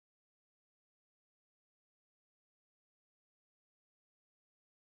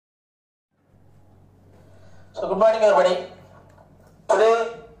So good morning everybody.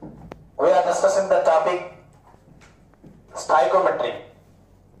 Today we are discussing the topic Stoichiometry,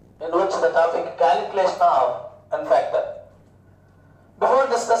 in which the topic calculation of n factor. Before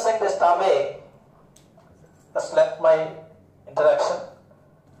discussing this topic, let's let my introduction.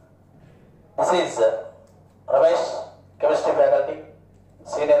 This is Ramesh, chemistry faculty,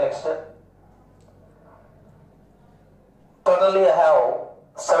 senior lecturer. Totally I have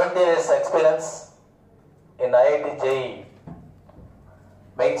 70 years experience in IIT JEE,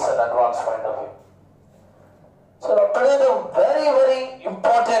 mains and advanced point of view. So today the very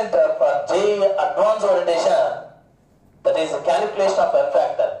important for JEE advanced orientation, that is the calculation of n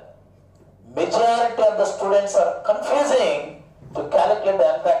factor. Majority of the students are confusing to calculate the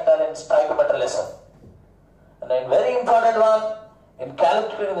n factor in stoichiometry lesson. And a very important one in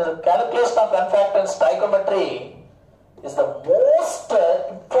calculation of n factor in stoichiometry is the most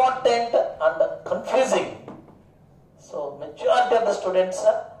important and confusing. So majority of the students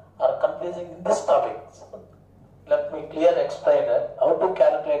are confusing in this topic. So let me clearly explain how to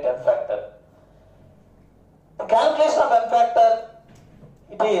calculate n factor. The calculation of n factor,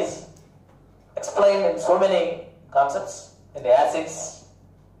 it is explained in so many concepts, in the acids,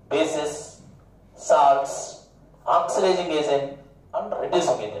 bases, salts, oxidizing agent and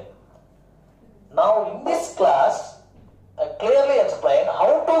reducing agent. Now in this class, I clearly explain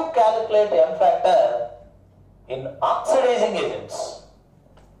how to calculate n factor in oxidizing agents.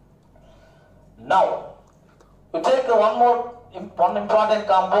 Now, we take one important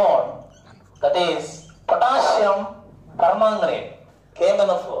compound, that is potassium permanganate,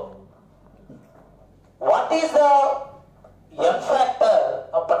 KMnO4. What is the n factor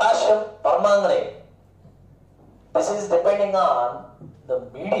of potassium permanganate? This is depending on the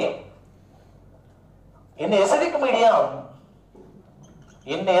medium. In acidic medium,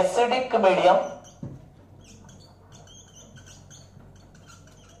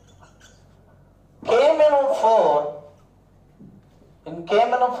 KMnO4,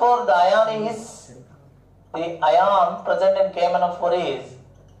 the ion present in KMnO4 is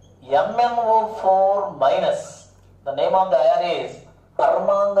MnO4 minus. The name of the ion is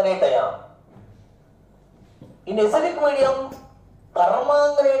permanganate ion. In acidic medium,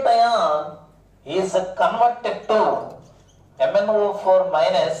 permanganate ion is converted to MnO4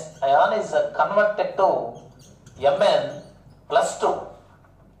 minus ion is converted to Mn plus 2.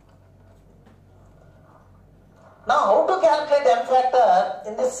 Now how to calculate n factor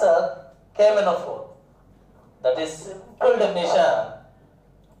in this KMnO4? That is simple definition.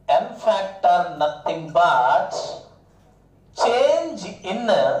 N factor nothing but change in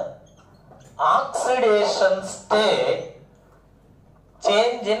oxidation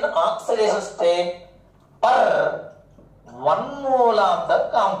state, per 1 mole of the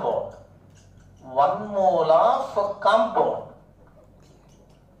compound. 1 mole of compound.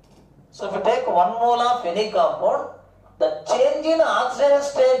 So if you take 1 mole of any compound, the change in oxidation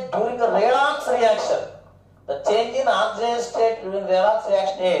state during a redox reaction,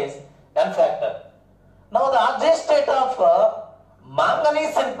 is n factor. Now the oxidation state of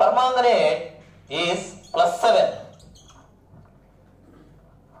manganese and permanganate is plus 7.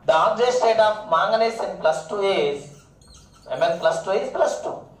 The oxidation state of manganese in plus 2 is Mn plus 2 is plus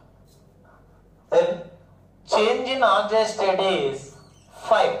 2. Then change in oxidation state is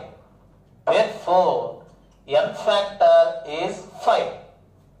 5. Therefore, n factor is 5.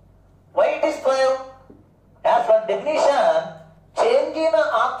 Why it is 5? As per definition, change in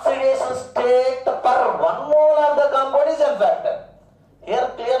oxidation state per 1 mole of the compound is n factor.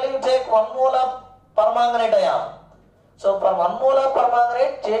 Here clearly you take 1 mole of permanganate ion. So for 1 mole of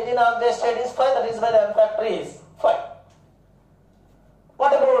permanganate, change in oxidation state is 5. That is why the n factor is 5.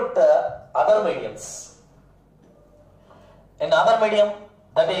 What about other mediums? In other medium,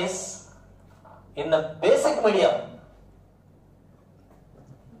 that is in the basic medium.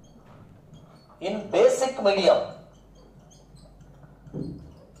 In basic medium,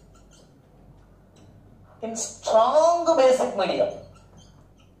 in strong basic medium,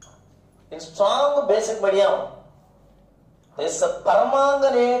 this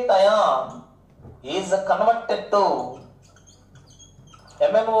permanganate ion is converted to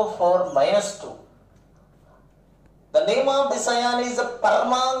MnO4 minus 2. The name of this ion is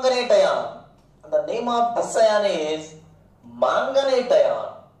permanganate ion. The name of this ion is manganate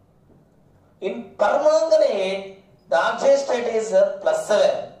ion. In permanganate, the oxidation state is plus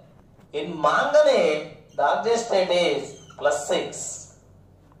 7. In manganate, the oxidation state is plus 6.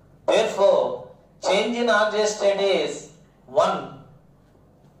 Therefore, change in oxidation state is 1.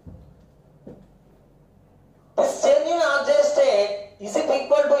 This change in oxidation state, is it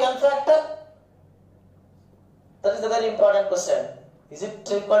equal to n factor? important question. Is it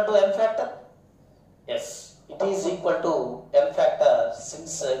equal to n factor? Yes, it is equal to n factor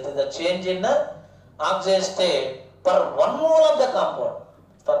since it is the change in the oxidation state per 1 mole of the compound.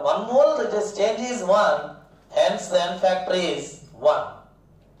 For 1 mole, the change is 1, hence the n factor is 1.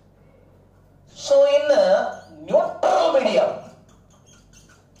 So in a neutral medium,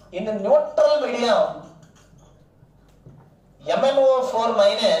 MnO4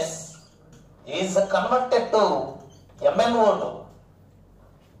 minus is converted to MnO2.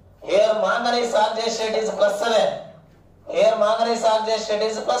 Here manganese oxide state is plus 7. Here manganese oxide state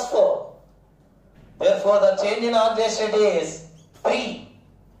is plus 4. Therefore the change in oxide state is 3.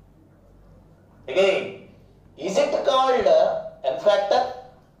 Again, is it called n factor?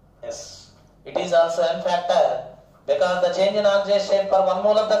 Yes, it is also n factor because the change in oxide state per 1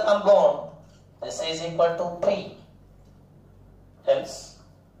 mole of the compound, this is equal to 3. Hence,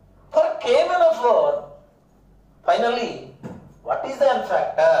 for KMnO4, finally, what is the n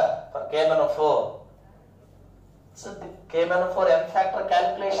factor for KMnO4? So the KMnO4 n factor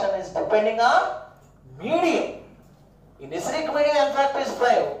calculation is depending on medium. In acidic medium, n factor is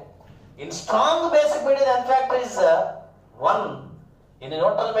 5. In strong basic medium, n factor is 1. In a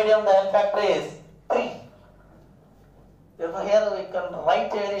neutral medium, the n factor is 3. Therefore, here we can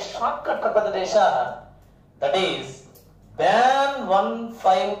write a very shortcut representation, that is BAN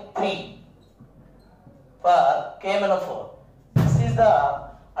 153 for KMnO4. This is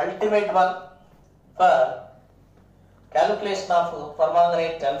the ultimate one for calculation of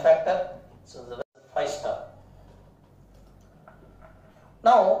permanganate n factor. So the 5 star.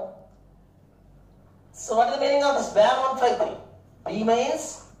 Now, so what is the meaning of this BAN 153? B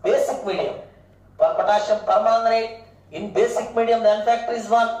means basic medium. For potassium permanganate, in basic medium the n factor is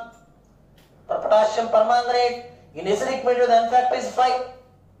 1. For potassium permanganate, in acidic medium the n factor is 5.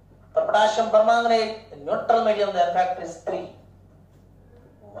 For potassium permanganate, in neutral medium the n factor is 3.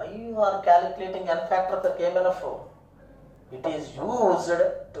 Why you are calculating n factor for KMnO4? It is used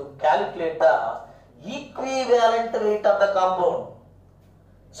to calculate the equivalent weight of the compound.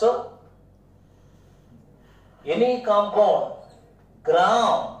 So, any compound,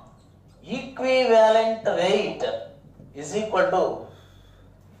 gram equivalent weight is equal to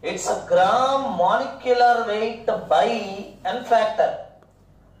its gram molecular weight by n factor.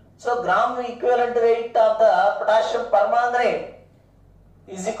 So gram equivalent weight of the potassium permanganate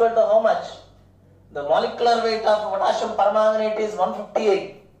is equal to how much? The molecular weight of potassium permanganate is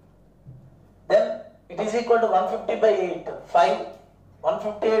 158. Then it is equal to 150 by 8, 5,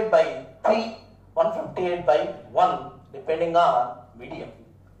 158 by 3, 158 by 1 depending on medium.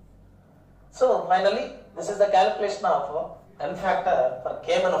 So finally, this is the calculation of n factor for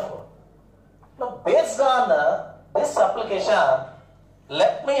KMnO4. Now based on this application,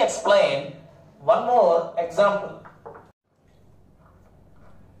 let me explain one more example.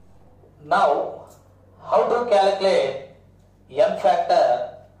 Now, how to calculate n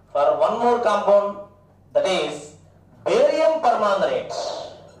factor for one more compound, that is barium permanganate.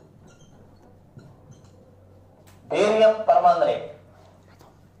 Barium permanganate.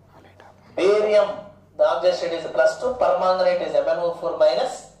 Barium, the oxide state is plus 2, permanganate is MnO4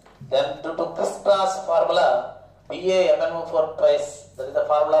 minus, then due to crisscross formula, BaMnO4 twice, that is the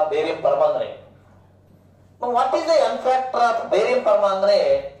formula barium permanganate. Now what is the n factor of barium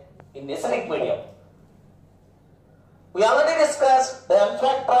permanganate in acidic medium? We already discussed the n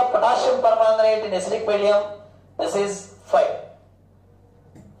factor of potassium permanganate in acidic medium, this is 5.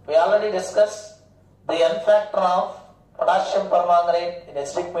 We already discussed the n factor of potassium permanganate in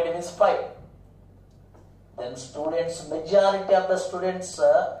acidic medium is 5. Then students, majority of the students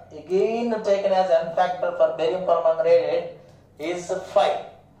again taken as n factor for barium permanganate is 5.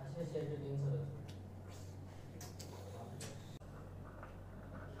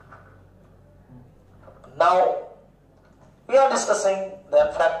 Now we are discussing the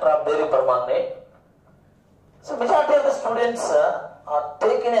n factor of barium permanganate. So majority of the students are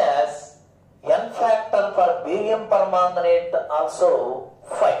taken as n factor for barium permanganate also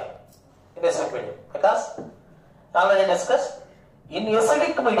 5 in acidic medium, because already discussed in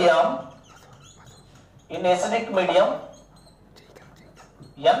acidic medium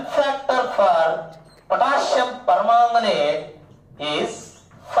n factor for potassium permanganate is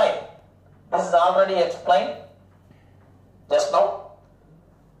 5. This is already explained just now.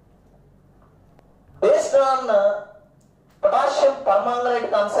 Based on potassium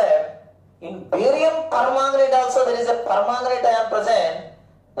permanganate concept, in barium permanganate also there is a permanganate ion present.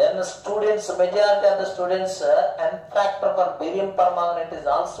 Then the students, majority of the students, n factor for barium permanganate is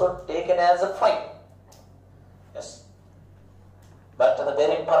also taken as a 5. Yes. But the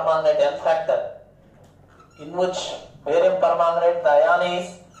barium permanganate n factor, in which barium permanganate, the ion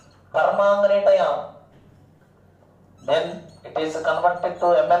is permanganate ion. Then it is converted to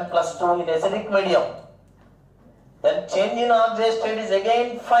Mn plus 2 in acidic medium. Then change in oxide state is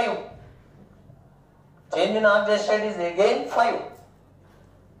again 5. Change in oxide state is again 5.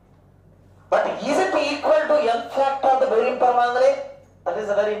 But is it equal to N factor of the barium permanganate? That is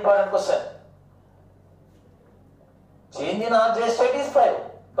a very important question. Change in oxide state is 5.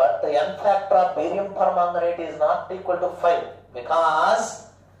 But the N factor of barium permanganate is not equal to 5. Because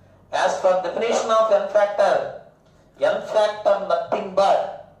as per definition of N factor nothing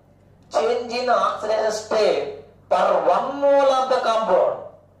but change in oxidation state per 1 mole of the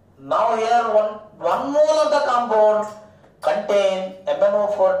compound. Now here one mole of the compound contain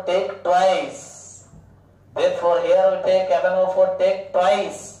MnO4 take twice. Therefore here we take MnO4 take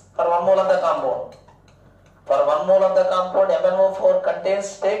twice for 1 mole of the compound. For 1 mole of the compound MnO4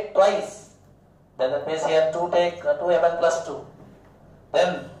 contains take twice. Then that means here 2 Mn plus 2.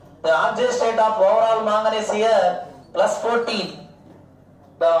 Then the oxidation state of overall manganese here plus 14.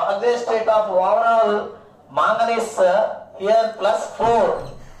 The oxidation state of overall manganese here plus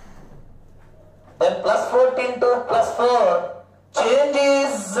 4. Then plus 14 to plus 4, change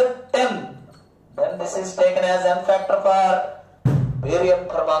is 10. Then this is taken as N factor for barium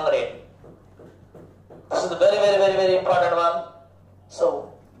permanganate. This is the very important one.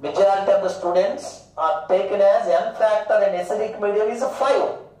 So majority of the students are taken as N factor in acidic medium is 5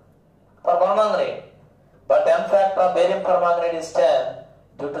 for permanganate. But N factor of barium permanganate is 10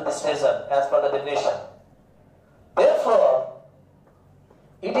 due to this reason as per the definition. Therefore,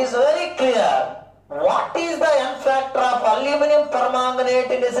 it is very clear what is the N factor of aluminum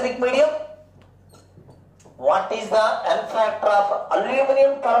permanganate in acidic medium. What is the N factor of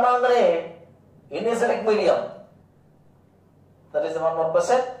aluminum permanganate in acidic medium? That is one more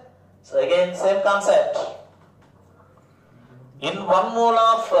question. So again same concept. In 1 mole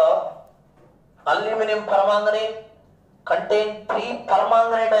of aluminum permanganate contain 3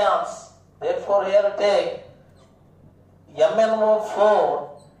 permanganate ions. Therefore here take MnO4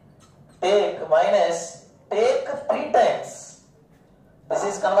 take 3 times. This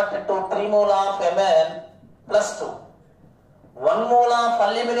is converted to 3 mole of Mn plus 2. 1 mole of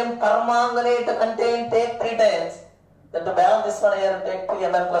aluminum permanganate contain take 3 times. Then to balance this one here take 3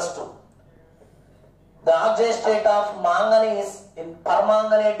 Mn plus 2. The oxide state of manganese in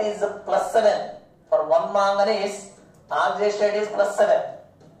permanganate is plus 7. For 1 manganese, oxide state is plus 7.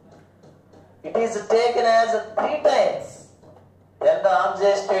 It is taken as 3 times. Then the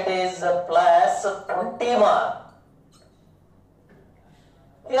oxide state is plus 21.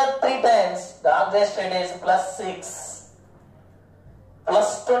 Here 3 times, the oxide state is plus 6.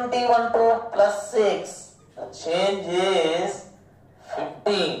 Plus 21 to plus 6. The change is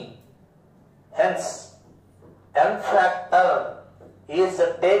 15. Hence, N factor is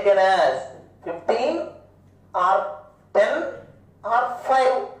taken as 15 or 10 or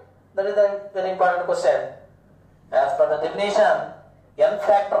 5. That is a very important question. As per the definition, N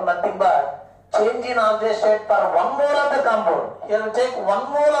factor nothing but change in oxide state per 1 mole of the compound. Here we take 1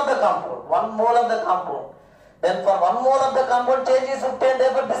 mole of the compound. 1 mole of the compound. Then for 1 mole of the compound change is 15.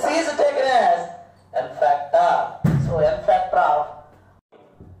 Therefore this is taken as N factor. So N factor of.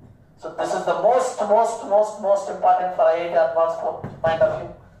 So this is the most important for IIT advanced point of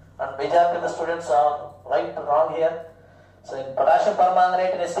view. And majority of the students are right or wrong here. So in potassium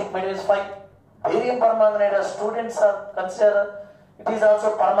permanganate in acidic medium is 5. Barium permanganate as students are considered, it is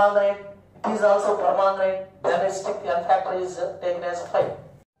also permanganate. Then its N factor is taken as 5.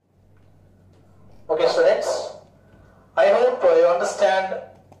 Okay students, I hope you understand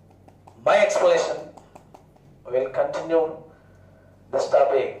my explanation. We will continue this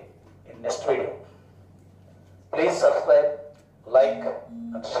topic in next video. Please subscribe, like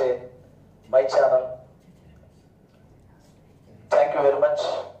and share my channel. Thank you very much.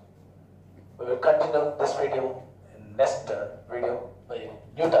 We will continue this video in next video by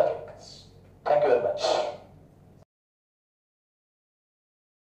new topics. Thank you very much.